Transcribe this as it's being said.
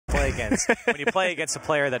against when you play against a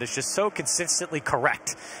player that is just so consistently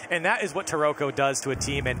correct. And that is what Taroko does to a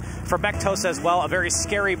team. And for Mektos as well, a very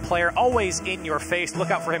scary player, always in your face.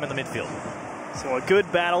 Look out for him in the midfield. So a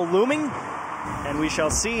good battle looming, and we shall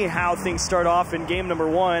see how things start off in game number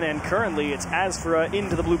 1. And currently it's Asfra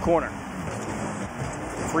into the blue corner.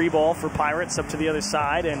 Free ball for Pirates up to the other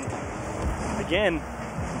side, and again,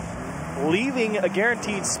 leaving a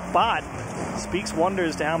guaranteed spot speaks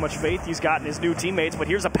wonders to how much faith he's got in his new teammates. But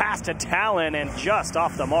here's a pass to Talon, and just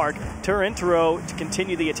off the mark. Turintero to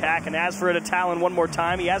continue the attack, and as for it to Talon one more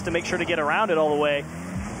time, he has to make sure to get around it all the way,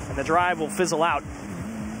 and the drive will fizzle out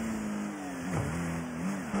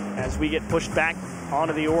as we get pushed back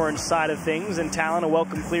onto the orange side of things. And Talon a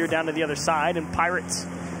welcome clear down to the other side, and Pirates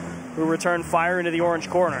who return fire into the orange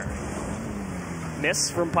corner. Miss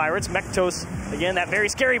from Pirates. Mektos, again, that very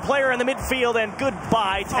scary player in the midfield, and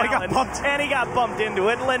goodbye, Talon. Oh, he got bumped. And he got bumped into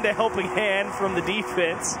it. Lend a helping hand from the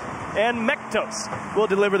defense. And Mektos will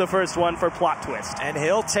deliver the first one for Plot Twist. And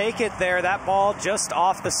he'll take it there. That ball just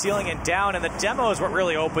off the ceiling and down, and the demo is what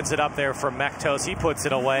really opens it up there for Mektos. He puts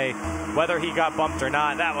it away. Whether he got bumped or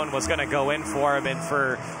not, that one was going to go in for him. And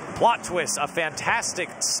for Plot Twist, a fantastic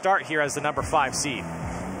start here as the number 5 seed.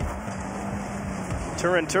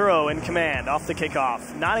 Turintero in command off the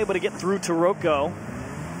kickoff. Not able to get through Taroko.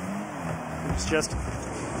 It's just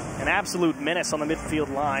an absolute menace on the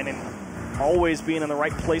midfield line and always being in the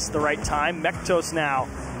right place at the right time. Mektos now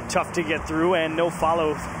tough to get through, and no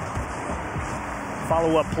follow-up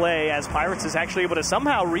play as Pirates is actually able to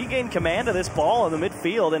somehow regain command of this ball in the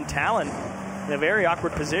midfield, and Talon in a very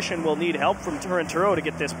awkward position will need help from Turintero to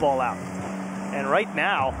get this ball out. And right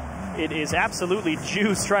now, it is absolutely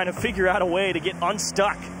Juice trying to figure out a way to get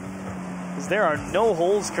unstuck, because there are no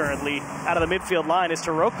holes currently out of the midfield line. Is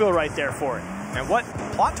Taroko right there for it? And what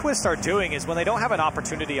Plot Twists are doing is when they don't have an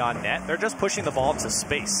opportunity on net, they're just pushing the ball to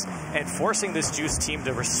space and forcing this Juice team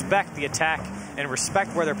to respect the attack and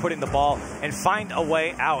respect where they're putting the ball and find a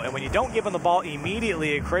way out. And when you don't give them the ball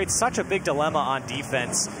immediately, it creates such a big dilemma on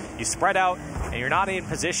defense. You spread out and you're not in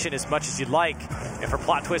position as much as you'd like. And for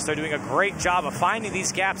Plot Twist, they're doing a great job of finding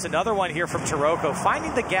these gaps. Another one here from Taroko,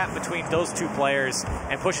 finding the gap between those two players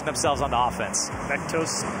and pushing themselves onto offense.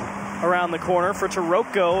 Mektos around the corner for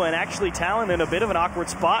Taroko, and actually Talon in a bit of an awkward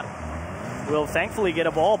spot. Will thankfully get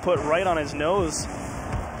a ball put right on his nose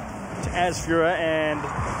to Asfura, and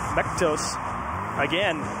Mektos,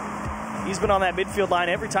 again, he's been on that midfield line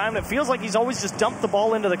every time, and it feels like he's always just dumped the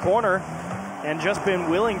ball into the corner and just been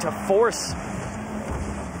willing to force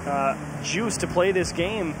Juice to play this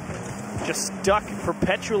game, just stuck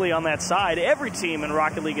perpetually on that side. Every team in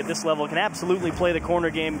Rocket League at this level can absolutely play the corner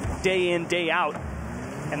game day in, day out.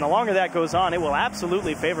 And the longer that goes on, it will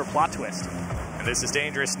absolutely favor Plot Twist. And this is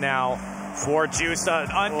dangerous now for Juice. An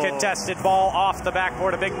uncontested ball off the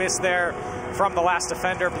backboard. A big miss there from the last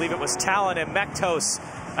defender. I believe it was Talon, and Mektos.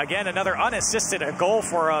 Again, another unassisted goal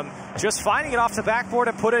for him. Just finding it off the backboard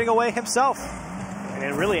and putting it away himself. And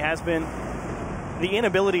it really has been the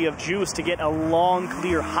inability of Juice to get a long,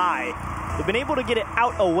 clear high. They've been able to get it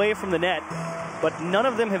out away from the net, but none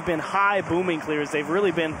of them have been high booming clears. They've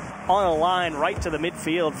really been on a line right to the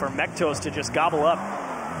midfield for Mektos to just gobble up.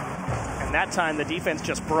 And that time the defense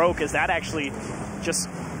just broke, as that actually just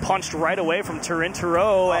punched right away from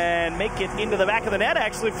Turintero and make it into the back of the net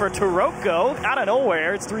actually for Taroko. Out of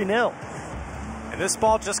nowhere, it's 3-0. And this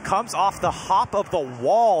ball just comes off the hop of the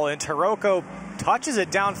wall, and Taroko touches it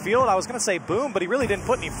downfield. I was going to say boom, but he really didn't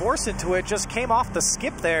put any force into it. Just came off the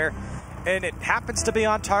skip there, and it happens to be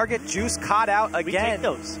on target. Juice caught out again. We take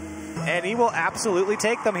those. And he will absolutely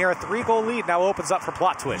take them here. A 3-goal lead now opens up for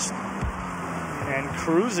Plot Twist. And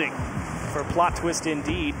cruising for Plot Twist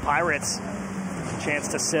indeed. Pirates, chance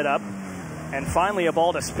to sit up. And finally a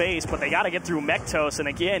ball to space, but they got to get through Mektos. And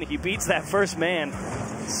again, he beats that first man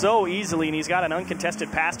so easily, and he's got an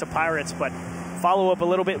uncontested pass to Pirates, but follow-up a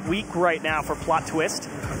little bit weak right now for Plot Twist.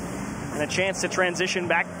 And a chance to transition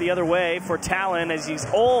back the other way for Talon, as he's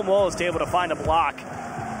almost able to find a block.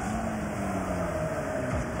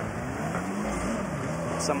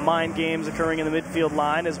 Some mind games occurring in the midfield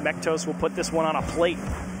line, as Mektos will put this one on a plate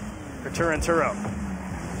for Turintero.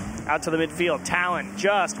 Out to the midfield, Talon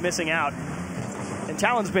just missing out. And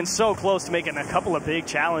Talon's been so close to making a couple of big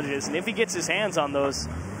challenges, and if he gets his hands on those,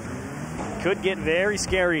 it could get very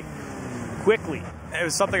scary quickly It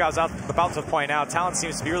was something I was about to point out. Talon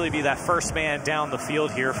seems to really be that first man down the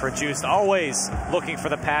field here for Juice. Always looking for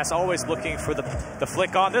the pass, always looking for the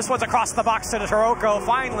flick on. This one's across the box to Taroko.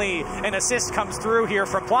 Finally, an assist comes through here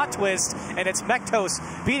from Plot Twist, and it's Mektos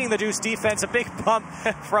beating the Juice defense. A big bump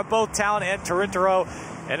from both Talon and Tarintaro.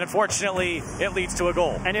 And unfortunately, it leads to a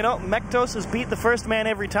goal. And you know, Mektos has beat the first man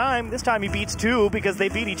every time. This time he beats two because they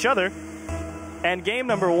beat each other. And game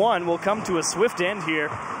number 1 will come to a swift end here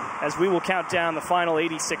as we will count down the final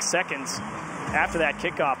 86 seconds after that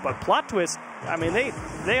kickoff. But Plot Twist, I mean,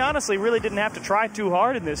 they honestly really didn't have to try too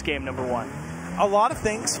hard in this game number 1. A lot of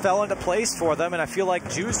things fell into place for them, and I feel like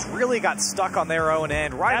Juice really got stuck on their own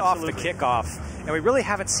end right Absolutely. off the kickoff. And we really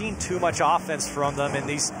haven't seen too much offense from them. And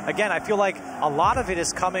these, again, I feel like a lot of it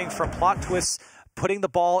is coming from Plot Twist putting the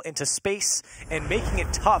ball into space and making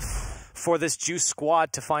it tough for this Juice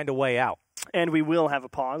squad to find a way out. And we will have a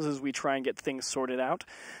pause as we try and get things sorted out.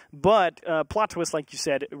 But Plot Twist, like you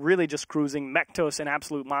said, really just cruising. Mektos, an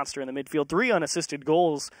absolute monster in the midfield. 3 unassisted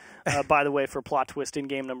goals, by the way, for Plot Twist in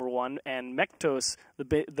game number 1. And Mektos,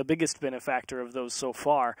 the biggest benefactor of those so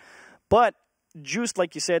far. But Juiced,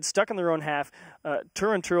 like you said, stuck in their own half.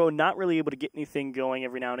 Turinturo not really able to get anything going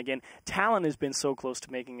every now and again. Talon has been so close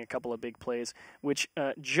to making a couple of big plays, which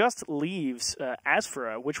just leaves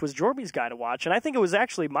Asfura, which was Jorby's guy to watch. And I think it was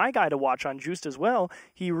actually my guy to watch on Juiced as well.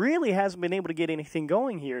 He really hasn't been able to get anything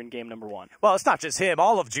going here in game number 1. Well, it's not just him.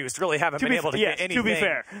 All of Juiced really haven't been able to get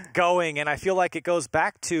anything going. And I feel like it goes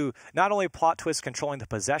back to not only Plot Twist controlling the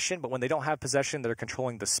possession, but when they don't have possession, they're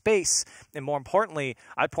controlling the space. And more importantly,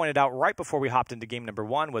 I pointed out right before we hopped into game number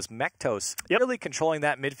 1 was Mektos really controlling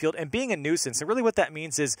that midfield and being a nuisance. And really what that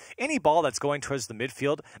means is any ball that's going towards the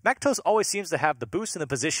midfield, Mektos always seems to have the boost in the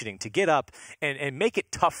positioning to get up and make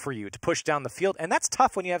it tough for you to push down the field. And that's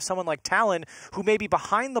tough when you have someone like Talon who may be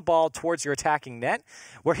behind the ball towards your attacking net,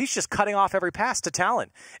 where he's just cutting off every pass to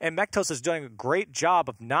Talon. And Mektos is doing a great job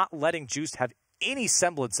of not letting Juice have any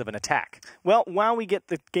semblance of an attack. Well, while we get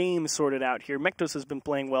the game sorted out here, Mektos has been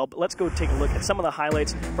playing well, but let's go take a look at some of the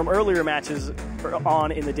highlights from earlier matches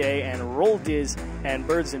on in the day, and Roll Diz and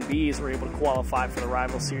Birds and Bees were able to qualify for the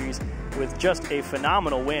rival series with just a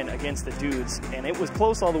phenomenal win against the Dudes, and it was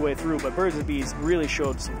close all the way through, but Birds and Bees really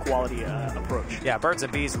showed some quality approach. Yeah, Birds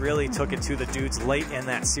and Bees really took it to the Dudes late in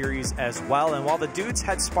that series as well, and while the Dudes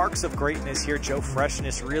had sparks of greatness here, Joe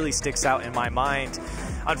Freshness really sticks out in my mind.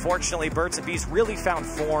 Unfortunately, Birds and Bees really found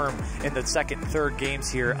form in the second and third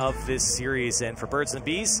games here of this series, and for Birds and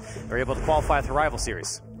Bees, they're able to qualify for the rival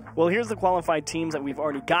series. Well, here's the qualified teams that we've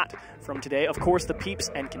already got from today. Of course, the Peeps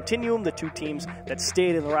and Continuum, the 2 teams that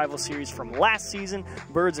stayed in the rival series from last season.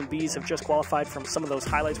 Birds and Bees have just qualified from some of those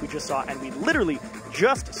highlights we just saw, and we literally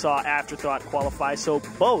just saw Afterthought qualify. So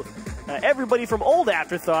both, everybody from old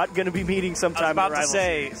Afterthought, going to be meeting sometime in the rival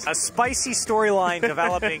series. A spicy storyline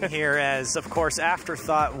developing here, as of course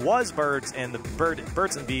Afterthought was Birds and the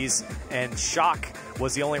Birds and Bees, and Shock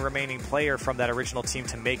was the only remaining player from that original team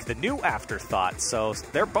to make the new Afterthought. So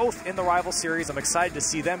they're both in the rival series. I'm excited to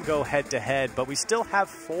see them go head-to-head, but we still have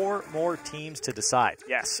 4 more teams to decide.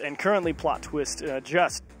 Yes, and currently Plot Twist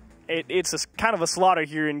it's kind of a slaughter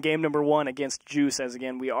here in game number 1 against Juice, as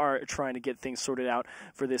again we are trying to get things sorted out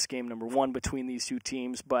for this game number 1 between these 2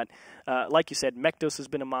 teams. But like you said, Mektos has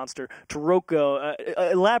been a monster. Taroko,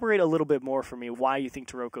 elaborate a little bit more for me why you think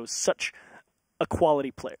Taroko is such a quality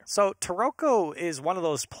player. So Taroko is one of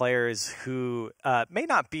those players who may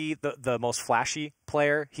not be the most flashy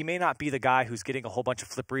player. He may not be the guy who's getting a whole bunch of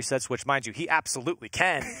flip resets, which, mind you, he absolutely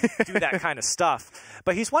can do that kind of stuff.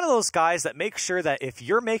 But he's one of those guys that makes sure that if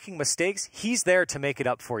you're making mistakes, he's there to make it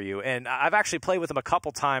up for you. And I've actually played with him a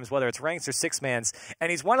couple times, whether it's ranks or 6-mans, and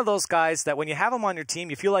he's one of those guys that when you have him on your team,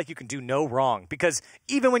 you feel like you can do no wrong. Because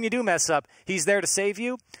even when you do mess up, he's there to save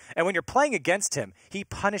you. And when you're playing against him, he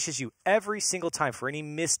punishes you every single time for any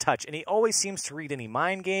mistouch. And he always seems to read any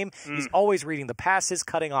mind game. He's always reading the passes,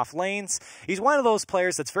 cutting off lanes. He's one of those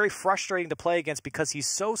players that's very frustrating to play against because he's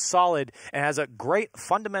so solid and has a great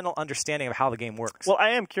fundamental understanding of how the game works. Well,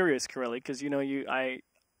 I am curious, Corelli, because I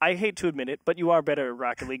hate to admit it, but you are better at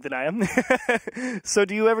Rocket League than I am. So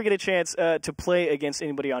do you ever get a chance to play against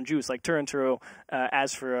anybody on Juice, like Turinturo,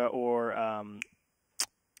 Asfura, or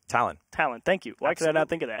Talon. Thank you. Why could I not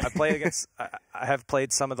think of that? I have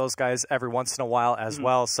played some of those guys every once in a while as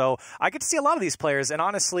well. So I get to see a lot of these players, and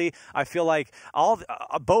honestly, I feel like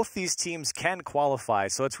both these teams can qualify.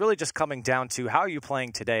 So it's really just coming down to how are you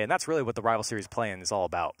playing today, and that's really what the rival series playing is all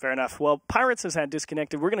about. Fair enough. Well, Pirates has had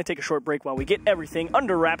disconnected. We're going to take a short break while we get everything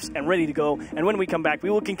under wraps and ready to go. And when we come back, we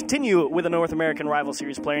will continue with the North American rival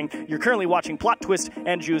series playing. You're currently watching Plot Twist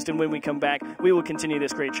and Juiced, and when we come back, we will continue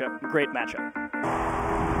this great matchup.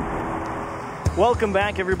 Welcome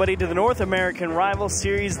back, everybody, to the North American Rival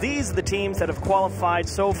Series. These are the teams that have qualified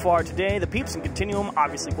so far today. The Peeps and Continuum,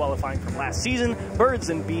 obviously qualifying from last season. Birds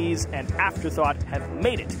and Bees and Afterthought have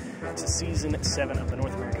made it to Season 7 of the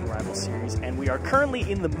North American Rival Series. And we are currently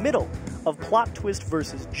in the middle of Plot Twist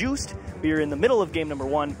versus Juiced. We are in the middle of game number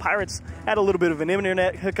 1. Pirates had a little bit of an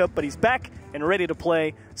internet hiccup, but he's back and ready to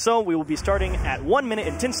play. So we will be starting at 1 minute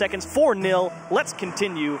and 10 seconds, 4-0. Let's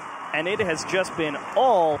continue. And it has just been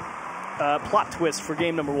all Plot Twist for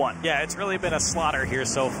game number 1. Yeah, it's really been a slaughter here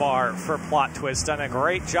so far for Plot Twist. Done a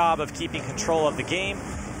great job of keeping control of the game,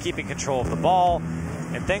 keeping control of the ball,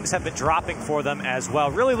 and things have been dropping for them as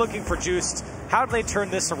well. Really looking for Juiced. How do they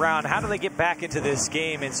turn this around? How do they get back into this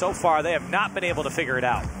game? And so far, they have not been able to figure it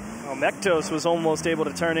out. Well, Mektos was almost able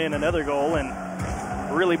to turn in another goal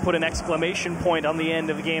and really put an exclamation point on the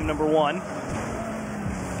end of game number 1.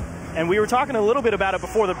 And we were talking a little bit about it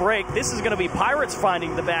before the break. This is going to be Pirates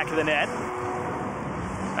finding the back of the net.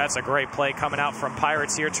 That's a great play coming out from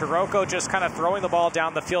Pirates here. Taroko just kind of throwing the ball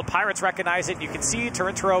down the field. Pirates recognize it. You can see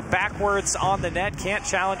Tarintaro backwards on the net. Can't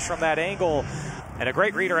challenge from that angle. And a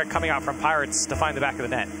great redirect coming out from Pirates to find the back of the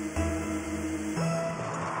net.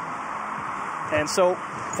 And so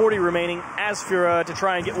 40 remaining. Asfura to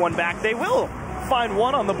try and get one back. They will find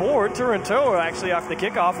one on the board. Tarintaro actually off the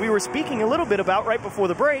kickoff. We were speaking a little bit about right before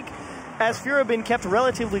the break. Asfura been kept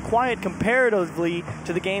relatively quiet comparatively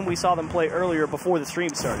to the game we saw them play earlier before the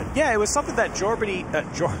stream started. Yeah, it was something that Jorby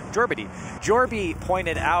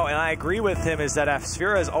pointed out, and I agree with him, is that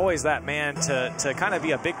Asfura is always that man to kind of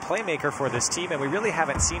be a big playmaker for this team, and we really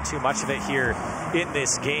haven't seen too much of it here in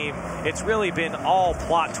this game. It's really been all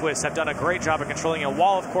Plot Twists. Have done a great job of controlling it.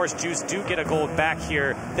 While, of course, Juice do get a goal back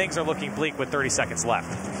here, things are looking bleak with 30 seconds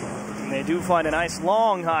left. And they do find a nice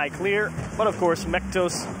long high clear, but of course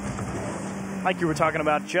Mektos, like you were talking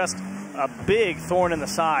about, just a big thorn in the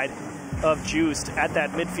side of Juiced at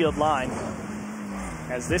that midfield line.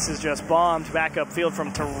 As this is just bombed back upfield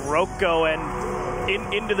from Taroko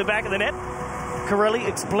and into the back of the net. Corelli,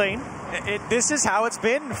 explain. This is how it's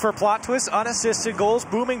been for Plot Twist. Unassisted goals,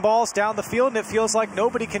 booming balls down the field, and it feels like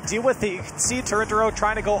nobody can deal with it. You can see Tarintaro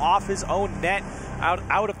trying to go off his own net,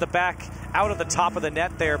 out of the back, out of the top of the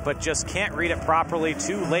net there, but just can't read it properly.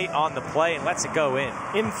 Too late on the play and lets it go in.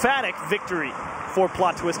 Emphatic victory for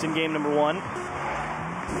Plot Twist in game number 1.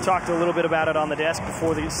 We talked a little bit about it on the desk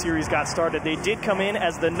before the series got started. They did come in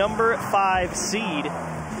as the number 5 seed,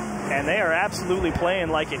 and they are absolutely playing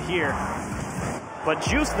like it here. But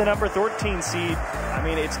Juice, the number 13 seed, I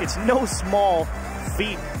mean, it's no small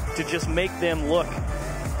feat to just make them look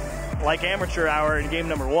like amateur hour in game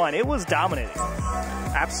number 1. It was dominating.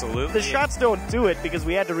 Absolutely. The shots don't do it because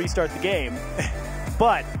we had to restart the game,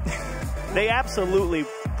 but they absolutely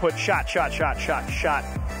put shot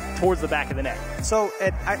towards the back of the net. So,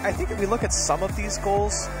 and I think if we look at some of these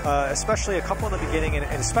goals, especially a couple in the beginning, and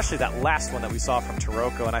especially that last one that we saw from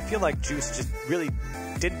Taroko, and I feel like Juice just really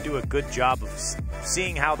didn't do a good job of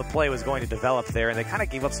seeing how the play was going to develop there, and they kind of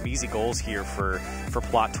gave up some easy goals here for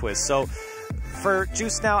Plot Twist. So for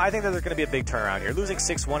Juice now, I think that there's going to be a big turnaround here. Losing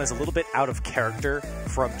 6-1 is a little bit out of character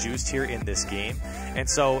from Juice here in this game, and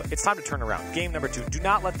so it's time to turn around. Game number 2, do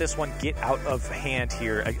not let this one get out of hand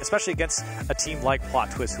here, especially against a team like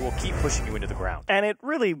Plot Twist who will keep pushing you into the ground. And it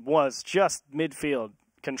really was just midfield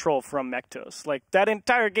control from Mektos. Like, that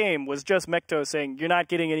entire game was just Mektos saying, you're not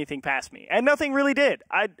getting anything past me. And nothing really did.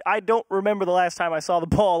 I don't remember the last time I saw the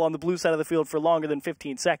ball on the blue side of the field for longer than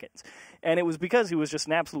 15 seconds. And it was because he was just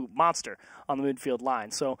an absolute monster on the midfield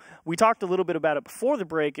line. So we talked a little bit about it before the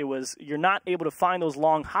break. It was, you're not able to find those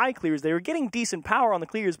long high clears. They were getting decent power on the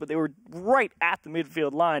clears, but they were right at the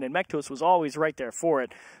midfield line, and Mektos was always right there for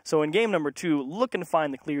it. So in game number 2, looking to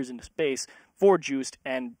find the clears into space for Juiced,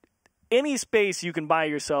 and any space you can buy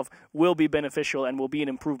yourself will be beneficial and will be an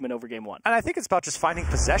improvement over game 1. And I think it's about just finding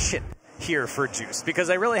possession here for Juice, because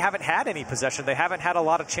they really haven't had any possession. They haven't had a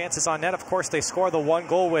lot of chances on net. Of course, they score the 1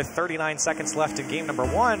 goal with 39 seconds left in game number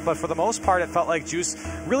 1, but for the most part, it felt like Juice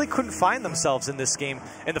really couldn't find themselves in this game,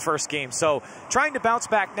 in the first game. So trying to bounce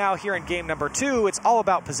back now here in game number 2, it's all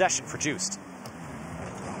about possession for Juice.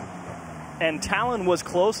 And Talon was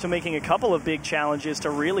close to making a couple of big challenges to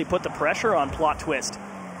really put the pressure on Plot Twist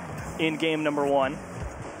in game number 1.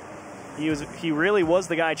 He really was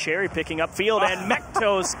the guy cherry-picking upfield, and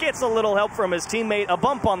Mektos gets a little help from his teammate. A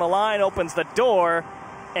bump on the line opens the door,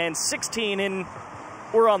 and 16 in,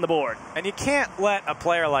 we're on the board. And you can't let a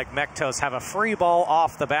player like Mektos have a free ball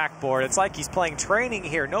off the backboard. It's like he's playing training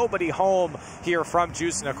here. Nobody home here from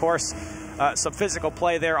Juice, and of course, some physical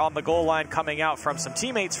play there on the goal line coming out from some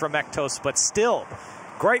teammates from Mektos, but still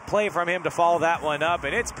Great play from him to follow that one up,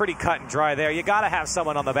 and it's pretty cut and dry there. You got to have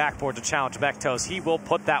someone on the backboard to challenge Mektos. He will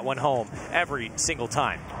put that one home every single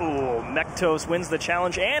time. Ooh, Mektos wins the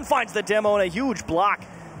challenge and finds the demo, and a huge block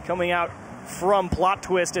coming out from Plot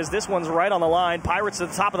Twist as this one's right on the line. Pirates to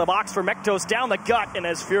the top of the box for Mektos, down the gut, and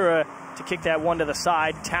Asfura to kick that one to the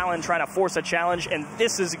side. Talon trying to force a challenge, and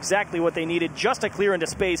this is exactly what they needed, just to clear into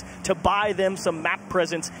space to buy them some map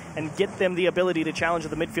presence and get them the ability to challenge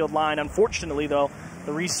at the midfield line. Unfortunately, though,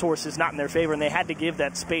 the resource is not in their favor, and they had to give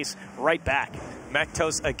that space right back.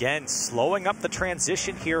 Mektos, again, slowing up the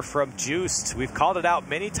transition here from Juiced. We've called it out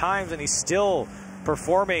many times, and he's still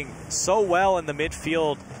performing so well in the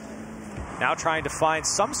midfield. Now trying to find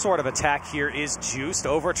some sort of attack here is Juiced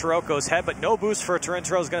over Taroko's head, but no boost for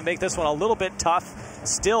Torrentero is going to make this one a little bit tough.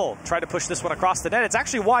 Still try to push this one across the net. It's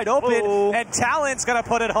actually wide open, and Talon's going to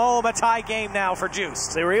put it home. A tie game now for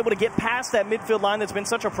Juiced. They were able to get past that midfield line that's been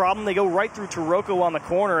such a problem. They go right through Taroko on the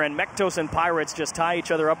corner, and Mektos and Pirates just tie each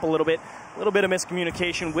other up a little bit. A little bit of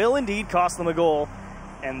miscommunication will indeed cost them a goal,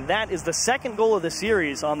 and that is the second goal of the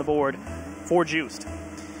series on the board for Juiced.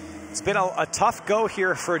 It's been a tough go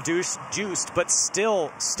here for Juiced, but still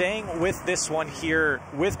staying with this one here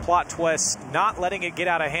with Plot Twist, not letting it get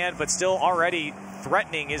out of hand, but still already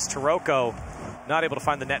threatening is Taroko. Not able to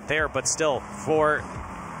find the net there, but still for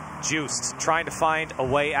Juiced, trying to find a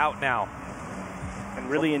way out now. And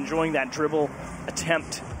really enjoying that dribble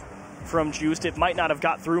attempt from Juiced. It might not have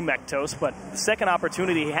got through Mektos, but the second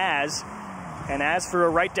opportunity he has. And as for a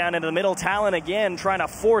right down into the middle, Talon again trying to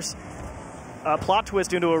force Plot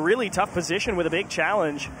Twist into a really tough position with a big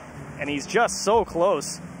challenge, and he's just so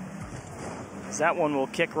close. As that one will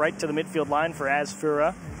kick right to the midfield line for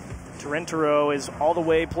Asfura. Torrentero is all the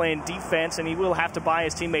way playing defense, and he will have to buy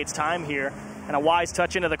his teammates time here. And a wise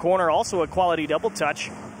touch into the corner, also a quality double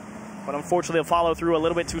touch, but unfortunately he'll follow through a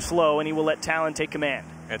little bit too slow, and he will let Talon take command.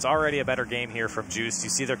 It's already a better game here from Juice. You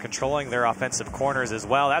see they're controlling their offensive corners as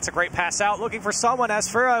well. That's a great pass out, looking for someone.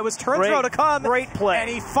 Asfura, it was Torrentero to come. Great play. And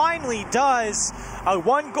he finally does. A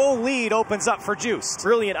one-goal lead opens up for Juice.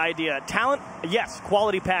 Brilliant idea. Talent, yes,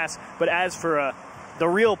 quality pass, but Asfura, the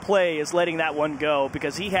real play is letting that one go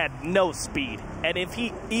because he had no speed. And if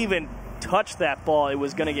he even touched that ball, it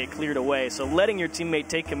was going to get cleared away. So letting your teammate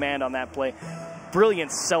take command on that play,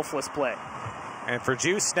 brilliant, selfless play. And for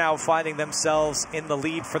Juice now finding themselves in the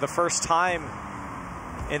lead for the first time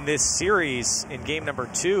in this series, in game number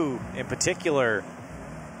 2 in particular.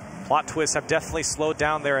 Plot Twists have definitely slowed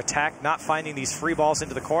down their attack, not finding these free balls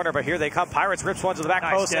into the corner, but here they come. Pirates rips one to the back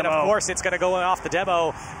post, and of course it's going to go off the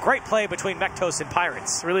demo. Great play between Mektos and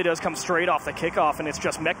Pirates. It really does come straight off the kickoff, and it's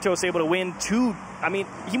just Mektos able to win two. I mean,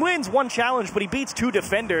 he wins one challenge, but he beats 2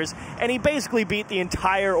 defenders, and he basically beat the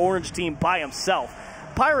entire Orange team by himself.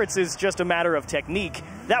 Pirates is just a matter of technique.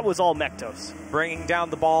 That was all Mektos. Bringing down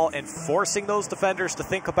the ball and forcing those defenders to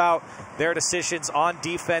think about their decisions on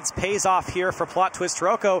defense pays off here for Plot Twist.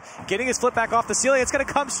 Taroko getting his flip back off the ceiling. It's going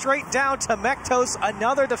to come straight down to Mektos.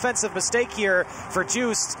 Another defensive mistake here for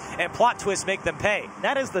Juiced, and Plot Twist make them pay.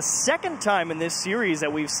 That is the second time in this series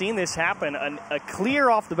that we've seen this happen. A clear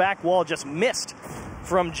off the back wall just missed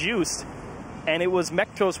from Juiced, and it was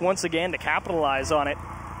Mektos once again to capitalize on it.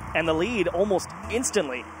 And the lead almost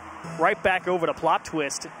instantly right back over to Plot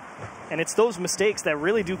Twist. And it's those mistakes that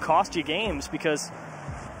really do cost you games, because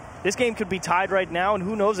this game could be tied right now, and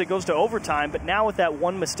who knows, it goes to overtime. But now with that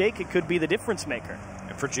one mistake, it could be the difference maker.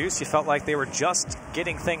 And for Juice, you felt like they were just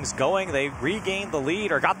getting things going. They regained the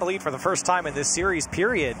lead, or got the lead for the first time in this series,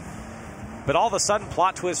 period. But all of a sudden,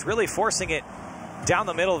 Plot Twist really forcing it down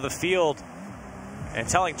the middle of the field and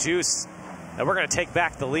telling Juice that we're going to take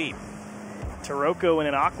back the lead. Taroko in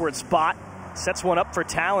an awkward spot, sets one up for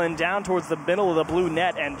Talon down towards the middle of the blue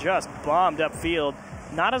net and just bombed upfield.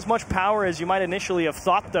 Not as much power as you might initially have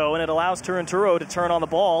thought, though, and it allows Torrentero to turn on the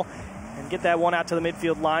ball and get that one out to the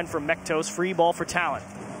midfield line for Mektos. Free ball for Talon.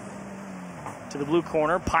 To the blue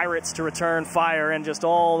corner, Pirates to return fire, and just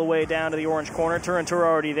all the way down to the orange corner. Torrentero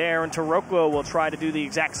already there, and Taroko will try to do the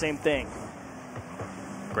exact same thing.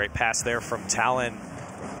 Great pass there from Talon.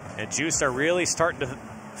 And Juice are really starting to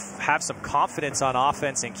have some confidence on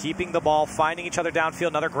offense and keeping the ball, finding each other downfield.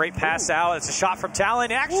 Another great pass out. It's a shot from Talon.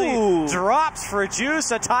 It actually drops for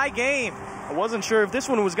Juice. A tie game. I wasn't sure if this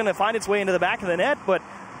one was going to find its way into the back of the net, but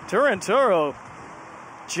Torrentero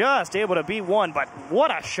just able to beat one. But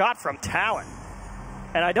what a shot from Talon.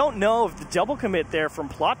 And I don't know if the double commit there from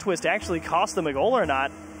Plot Twist actually cost them a goal or not,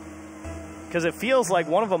 because it feels like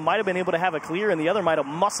one of them might have been able to have a clear and the other might have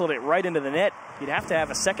muscled it right into the net. You'd have to have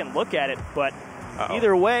a second look at it, but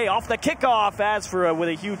either way, off the kickoff, Asfura with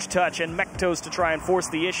a huge touch, and Mektos to try and force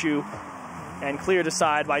the issue. and cleared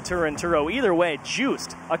aside by Turinturo. Either way,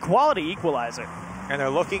 juiced. A quality equalizer. And they're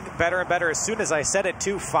looking better and better. As soon as I said it,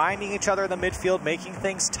 too, finding each other in the midfield, making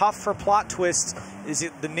things tough for Plot Twist is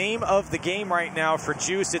the name of the game right now for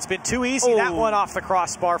Juice. It's been too easy. That one off the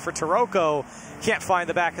crossbar for Taroko. Can't find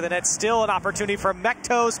the back of the net. Still an opportunity for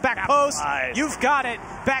Mektos. Back post. You've got it.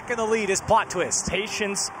 Back in the lead is Plot Twist.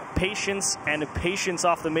 Patience, and patience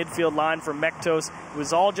off the midfield line for Mektos. It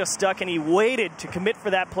was all just stuck, and he waited to commit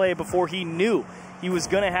for that play before he knew he was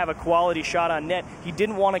going to have a quality shot on net. He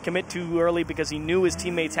didn't want to commit too early because he knew his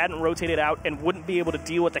teammates hadn't rotated out and wouldn't be able to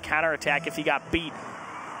deal with the counterattack if he got beat.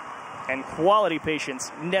 And quality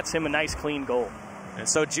patience nets him a nice, clean goal. And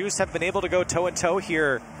so Juice have been able to go toe-and-toe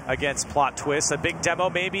here against Plot Twist. A big demo,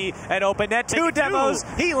 maybe an open net. Two demos.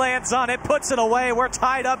 He lands on it, puts it away. We're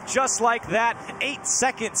tied up just like that. 8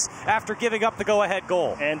 seconds after giving up the go-ahead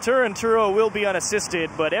goal. And Turinturo will be unassisted,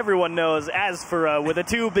 but everyone knows Asfura with the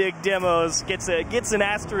 2 big demos gets an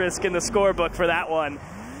asterisk in the scorebook for that one.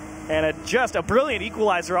 And just a brilliant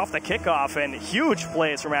equalizer off the kickoff, and huge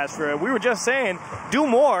plays from Asfura. We were just saying, do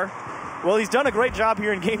more. Well, he's done a great job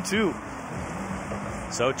here in Game 2.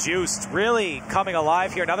 So Juice really coming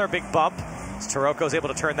alive here. Another big bump. Taroko's able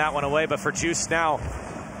to turn that one away, but for Juice now,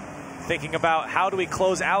 thinking about how do we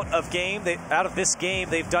close out of this game.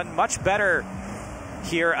 They've done much better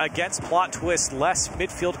here against Plot Twist. Less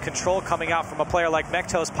midfield control coming out from a player like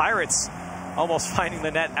Mektos. Pirates almost finding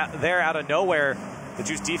the net there out of nowhere. The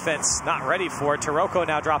Juice defense not ready for it. Taroko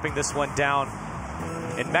now dropping this one down.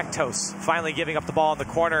 And Mektos finally giving up the ball in the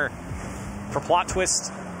corner for Plot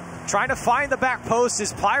Twist. Trying to find the back post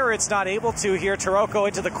is Pirates not able to here. Taroko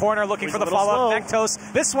into the corner looking for the follow-up.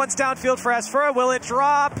 Mektos. This one's downfield for Asfura. Will it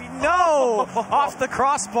drop? No! Off the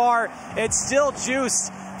crossbar. It's still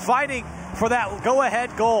Juice fighting for that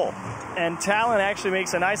go-ahead goal. And Talon actually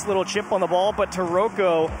makes a nice little chip on the ball, but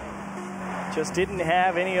Taroko just didn't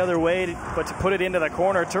have any other way but to put it into the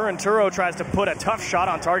corner. Turinturo tries to put a tough shot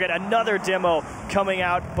on target. Another demo coming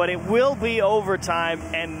out, but it will be overtime.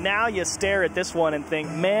 And now you stare at this one and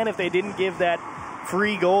think, man, if they didn't give that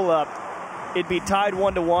free goal up, it'd be tied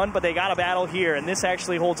 1-1, but they got a battle here. And this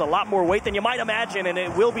actually holds a lot more weight than you might imagine, and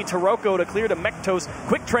it will be Taroko to clear to Mektos.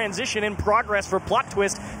 Quick transition in progress for Plot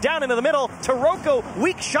Twist. Down into the middle, Taroko,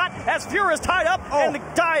 weak shot as Fura's tied up, and the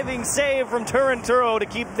diving save from Turinturo to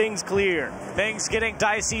keep things clear. Things getting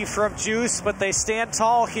dicey from Juice, but they stand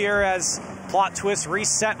tall here as Plot Twist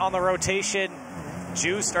reset on the rotation.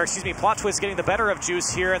 Plot Twist getting the better of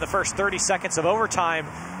Juice here in the first 30 seconds of overtime.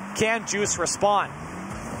 Can Juice respond?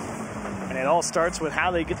 And it all starts with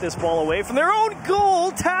how they get this ball away from their own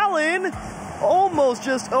goal. Talon almost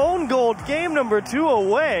just own goal. Game number 2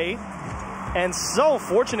 away. And so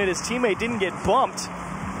fortunate his teammate didn't get bumped.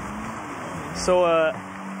 So a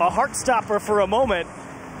heart stopper for a moment.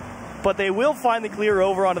 But they will finally clear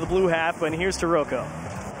over onto the blue half. And here's Taroko.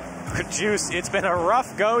 For Juice, it's been a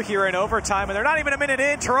rough go here in overtime. And they're not even a minute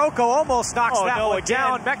in. Taroko almost knocks that one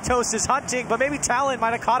down. Mektos is hunting, but maybe Talon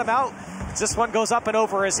might have caught him out. This one goes up and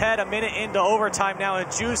over his head. A minute into overtime now, and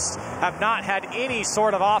Juice have not had any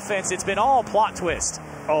sort of offense. It's been all Plot Twist.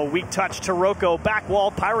 Oh, weak touch. Taroko, back wall.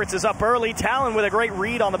 Pirates is up early. Talon with a great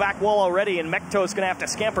read on the back wall already, and Mektos going to have to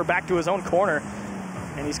scamper back to his own corner.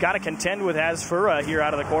 And he's got to contend with Asfura here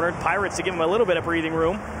out of the corner. Pirates to give him a little bit of breathing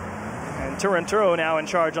room. And Turinturo now in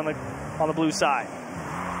charge on the blue side.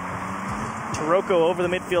 Taroko over the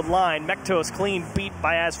midfield line. Mektos clean beat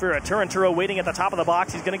by Asfura. Turinturo waiting at the top of the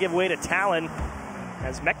box. He's going to give way to Talon.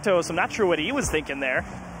 As Mektos, I'm not sure what he was thinking there.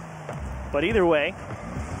 But either way,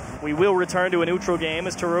 we will return to a neutral game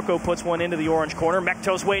as Taroko puts one into the orange corner.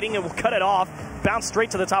 Mektos waiting and will cut it off. Bounce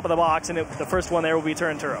straight to the top of the box, and the first one there will be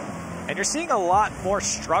Turinturo. And you're seeing a lot more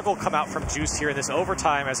struggle come out from Juice here in this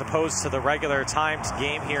overtime as opposed to the regular timed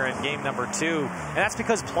game here in game number 2. And that's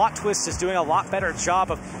because Plot Twist is doing a lot better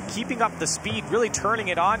job of keeping up the speed, really turning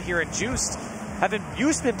it on here. And Juice have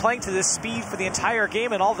been playing to this speed for the entire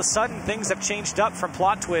game, and all of a sudden things have changed up from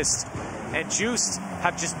Plot Twist. And Juice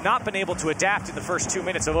have just not been able to adapt in the first 2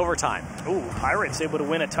 minutes of overtime. Ooh, Pirates able to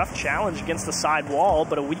win a tough challenge against the side wall,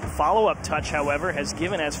 but a weak follow-up touch, however, has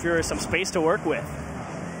given Asfura some space to work with.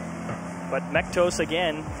 But Mektos,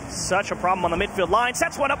 again, such a problem on the midfield line.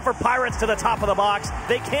 Sets one up for Pirates to the top of the box.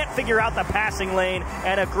 They can't figure out the passing lane,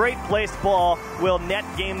 and a great placed ball will net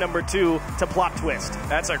game number 2 to Plot Twist.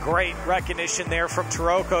 That's a great recognition there from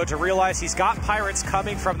Taroko to realize he's got Pirates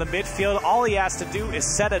coming from the midfield. All he has to do is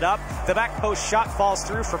set it up. The back post shot falls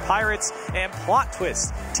through for Pirates, and Plot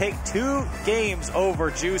Twist take 2 games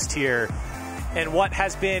over Juiced here. And what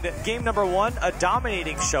has been game number 1, a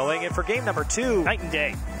dominating showing, and for game number 2, night and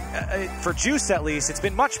day. For Juice at least, it's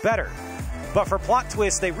been much better. But for Plot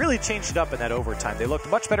Twist, they really changed it up in that overtime. They looked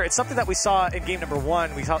much better. It's something that we saw in game number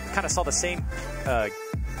 1. We kind of saw the same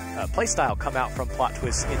play style come out from Plot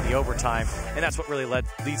Twist in the overtime, and that's what really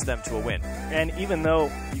leads them to a win. And even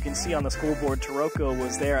though you can see on the scoreboard, Taroko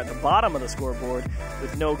was there at the bottom of the scoreboard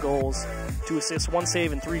with no goals, 2 assists, 1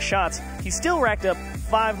 save, and 3 shots, he still racked up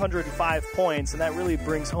 505 points, and that really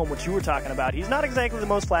brings home what you were talking about. He's not exactly the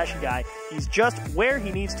most flashy guy. He's just where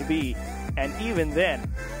he needs to be, and even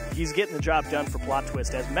then, he's getting the job done for Plot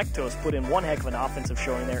Twist, as Mektos put in one heck of an offensive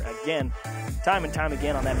showing there again, time and time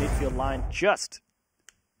again on that midfield line. Just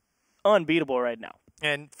unbeatable right now.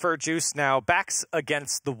 And for Juice now, backs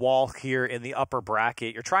against the wall here in the upper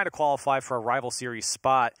bracket. You're trying to qualify for a rival series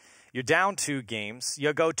spot. You're down 2 games.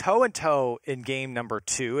 You go toe-and-toe in game number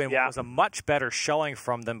 2, and it was a much better showing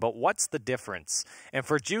from them, but what's the difference? And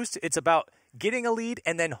for Juice, it's about getting a lead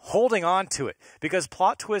and then holding on to it, because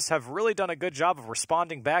Plot Twists have really done a good job of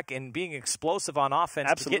responding back and being explosive on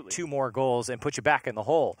offense to get 2 more goals and put you back in the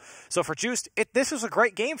hole. So for Juiced, this was a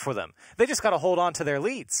great game for them. They just got to hold on to their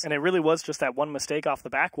leads. And it really was just that one mistake off the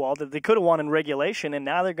back wall that they could have won in regulation, and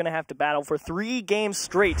now they're going to have to battle for 3 games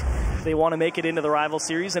straight if they want to make it into the rival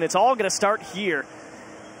series, and it's all going to start here.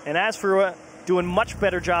 And as for doing much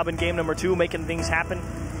better job in game number 2, making things happen,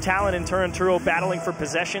 Talon and Turinturo battling for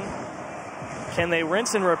possession. Can they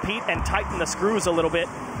rinse and repeat and tighten the screws a little bit?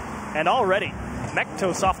 And already,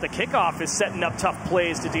 Mektos off the kickoff is setting up tough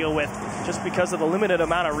plays to deal with just because of the limited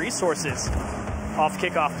amount of resources off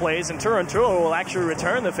kickoff plays. And Turinturo will actually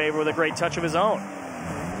return the favor with a great touch of his own.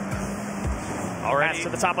 Already pass to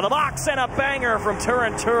the top of the box and a banger from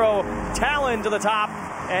Turinturo. Talon to the top.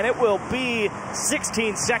 And it will be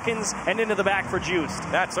 16 seconds and into the back for Juice.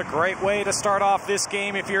 That's a great way to start off this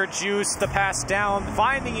game if you're Juice. The pass down,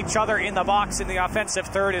 finding each other in the box in the offensive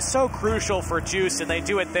third is so crucial for Juice, and they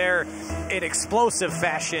do it there in explosive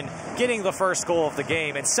fashion, getting the first goal of the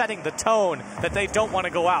game and setting the tone that they don't want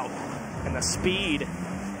to go out. And the speed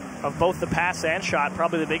of both the pass and shot,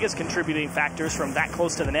 probably the biggest contributing factors from that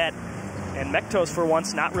close to the net. And Mektos, for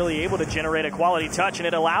once, not really able to generate a quality touch, and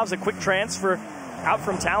it allows a quick transfer out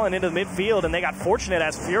from Talon into the midfield, and they got fortunate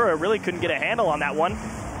as Fura really couldn't get a handle on that one.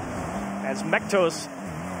 As Mektos,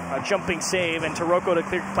 a jumping save, and Taroko to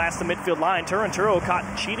clear past the midfield line. Turinturo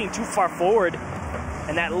caught cheating too far forward,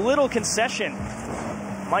 and that little concession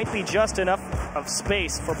might be just enough of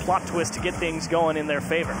space for Plot Twist to get things going in their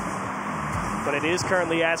favor. But it is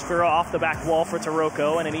currently Asfura off the back wall for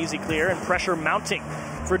Taroko, and an easy clear, and pressure mounting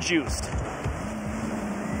for Juiced.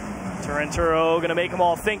 Turinturo going to make them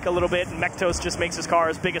all think a little bit, and Mektos just makes his car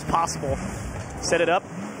as big as possible. Set it up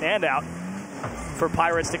and out for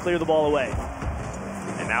Pirates to clear the ball away.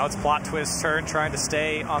 And now it's Plot Twist's turn, trying to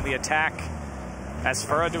stay on the attack.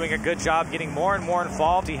 Asfura doing a good job getting more and more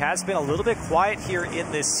involved. He has been a little bit quiet here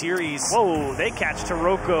in this series. Whoa, they catch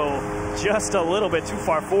Taroko just a little bit too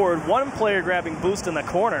far forward. One player grabbing boost in the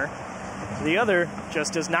corner. The other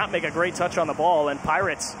just does not make a great touch on the ball, and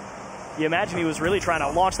Pirates, you imagine he was really trying to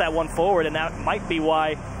launch that one forward, and that might be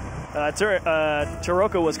why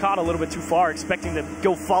Taroko was caught a little bit too far, expecting to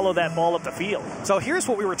go follow that ball up the field. So here's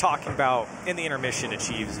what we were talking about in the intermission,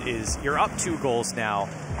 Achieves, is you're up 2 goals now.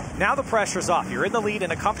 Now the pressure's off. You're in the lead,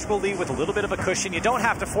 in a comfortable lead with a little bit of a cushion. You don't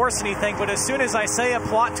have to force anything, but as soon as I say a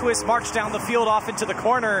Plot Twist march down the field off into the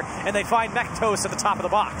corner, and they find Mektos at the top of the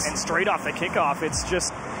box. And straight off the kickoff, it's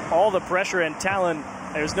just all the pressure and Talon.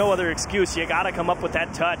 There's no other excuse. You got to come up with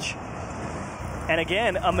that touch. And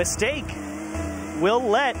again, a mistake will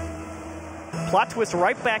let Plot Twist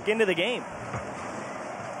right back into the game.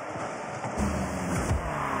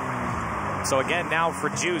 So again, now for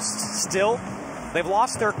Juice, still, they've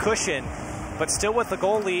lost their cushion, but still with the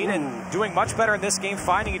goal lead and doing much better in this game,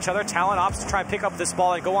 finding each other. Talon opts to try and pick up this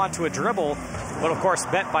ball and go on to a dribble, but of course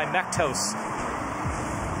met by Mektos.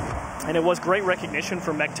 And it was great recognition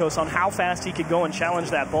from Mektos on how fast he could go and challenge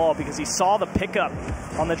that ball, because he saw the pickup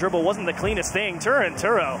on the dribble wasn't the cleanest thing.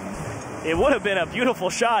 Turinturo, it would have been a beautiful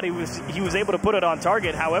shot. He was able to put it on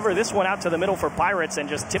target. However, this one out to the middle for Pirates and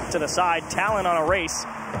just tipped to the side. Talon on a race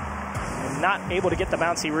and not able to get the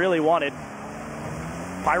bounce he really wanted.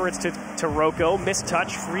 Pirates to Taroko, missed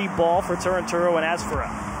touch, free ball for Turinturo and Asfura.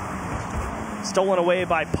 Stolen away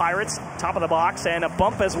by Pirates, top of the box, and a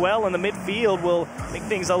bump as well in the midfield will make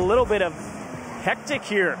things a little bit of hectic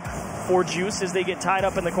here for Juice as they get tied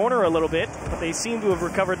up in the corner a little bit, but they seem to have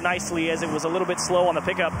recovered nicely as it was a little bit slow on the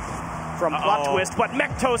pickup from Plot Twist, but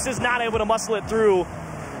Mektos is not able to muscle it through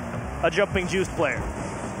a jumping Juice player.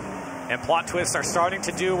 And Plot Twists are starting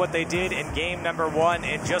to do what they did in game number 1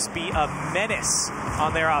 and just be a menace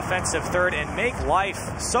on their offensive third and make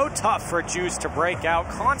life so tough for Juice to break out,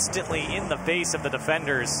 constantly in the face of the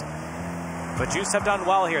defenders. But Juice have done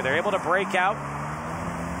well here. They're able to break out.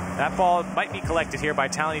 That ball might be collected here by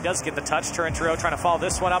Talon. He does get the touch. Turinturo trying to follow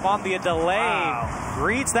this one up on the delay. Wow.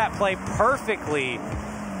 Reads that play perfectly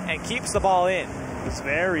and keeps the ball in. He's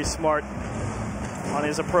very smart on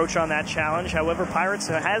his approach on that challenge. However, Pirates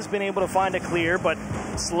has been able to find a clear, but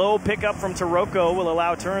slow pickup from Taroko will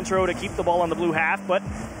allow Turinturo to keep the ball on the blue half, but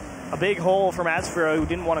a big hole from Asfira, who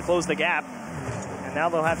didn't want to close the gap. And now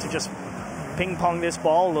they'll have to just ping-pong this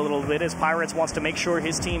ball a little bit as Pirates wants to make sure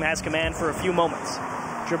his team has command for a few moments.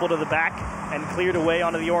 Dribble to the back and cleared away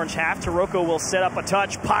onto the orange half. Taroko will set up a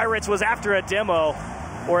touch. Pirates was after a demo,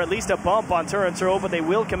 or at least a bump on Turinturo, but they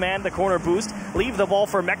will command the corner boost. Leave the ball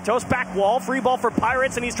for Mektos. Back wall, free ball for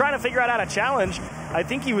Pirates, and he's trying to figure out how to challenge. I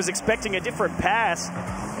think he was expecting a different pass,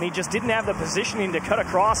 and he just didn't have the positioning to cut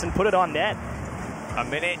across and put it on net. A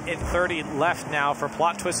minute and 30 left now for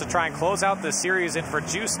Plot Twist to try and close out the series and for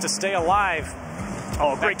Juice to stay alive.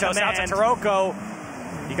 Oh, great Mektos out to Taroko.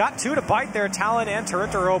 You got two to bite there, Talon and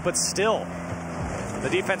Turinturo, but still, the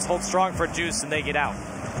defense holds strong for Juice and they get out.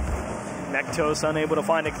 Mektos unable to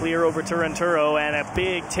find a clear over Turinturo, and a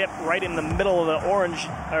big tip right in the middle of the orange,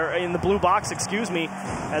 or in the blue box, excuse me,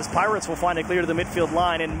 as Pirates will find a clear to the midfield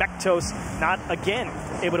line, and Mektos not again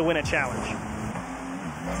able to win a challenge.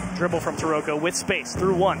 Dribble from Taroko with space,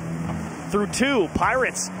 through one, through two.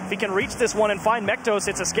 Pirates, if he can reach this one and find Mektos,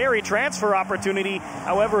 it's a scary transfer opportunity.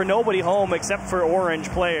 However, nobody home except for orange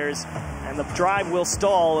players, and the drive will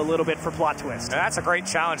stall a little bit for Plot Twist. Now that's a great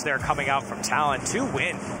challenge there coming out from Talon. 2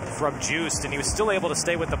 win from Juiced, and he was still able to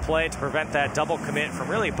stay with the play to prevent that double commit from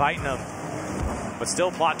really biting him. But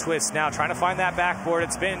still Plot Twist now trying to find that backboard.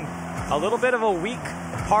 It's been a little bit of a weak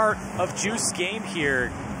part of Juice's game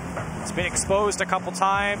here. It's been exposed a couple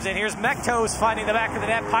times, and here's Mektos finding the back of the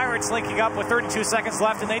net. Pirates linking up with 32 seconds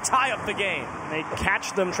left, and they tie up the game. They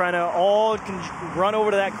catch them trying to all run over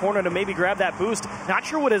to that corner to maybe grab that boost. Not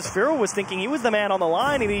sure what Asfira was thinking. He was the man on the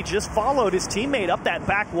line, and he just followed his teammate up that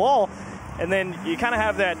back wall. And then you kind of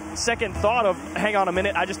have that second thought of, hang on a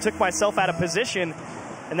minute, I just took myself out of position.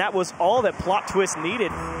 And that was all that Plot Twist needed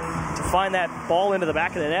to find that ball into the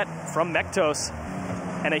back of the net from Mektos.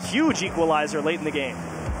 And a huge equalizer late in the game.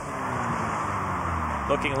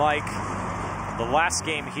 Looking like the last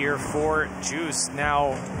game here for Juice.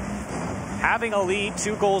 Now having a lead,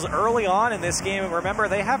 2 goals early on in this game. And remember,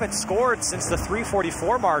 they haven't scored since the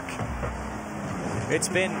 3:44 mark. It's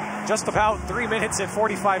been just about 3 minutes and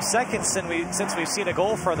 45 seconds since we've seen a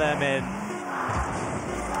goal for them. And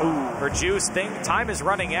for Juice, time is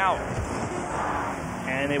running out.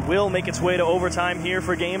 And it will make its way to overtime here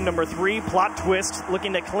for game number 3. Plot Twist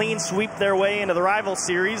looking to clean sweep their way into the rival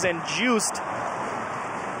series, and Juiced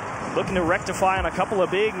looking to rectify on a couple of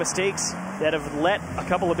big mistakes that have let a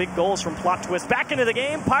couple of big goals from Plot Twist back into the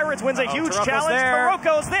game. Pirates wins a huge challenge.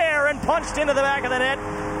 Taroko's there and punched into the back of the net.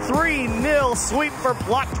 3-0 sweep for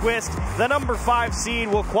Plot Twist. The number 5 seed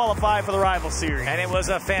will qualify for the rival series. And it was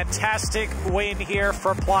a fantastic win here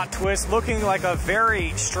for Plot Twist, looking like a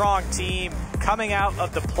very strong team coming out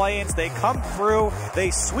of the play-ins. They come through, they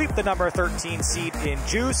sweep the number 13 seed in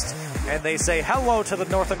Juiced, and they say hello to the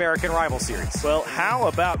North American rival series. Well, how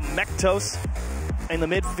about Mektos in the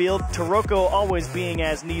midfield? Taroko always being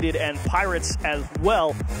as needed, and Pirates as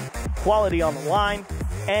well. Quality on the line,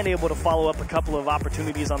 and able to follow up a couple of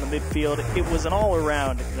opportunities on the midfield. It was an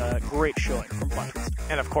all-around great showing from Plot Twist.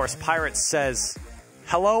 And of course, Pirates says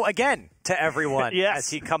hello again to everyone yes, as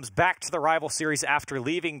he comes back to the rival series after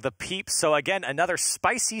leaving the Peeps. So again, another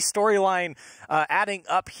spicy storyline adding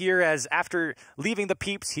up here, as after leaving the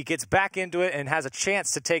Peeps, he gets back into it and has a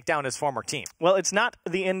chance to take down his former team. Well, it's not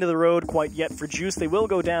the end of the road quite yet for Juice. They will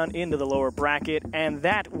go down into the lower bracket, and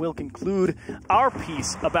that will conclude our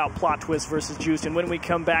piece about Plot Twist versus Juice. And when we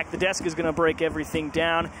come back, the desk is going to break everything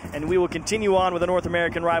down, and we will continue on with the North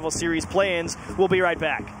American Rival Series play-ins. We'll be right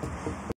back.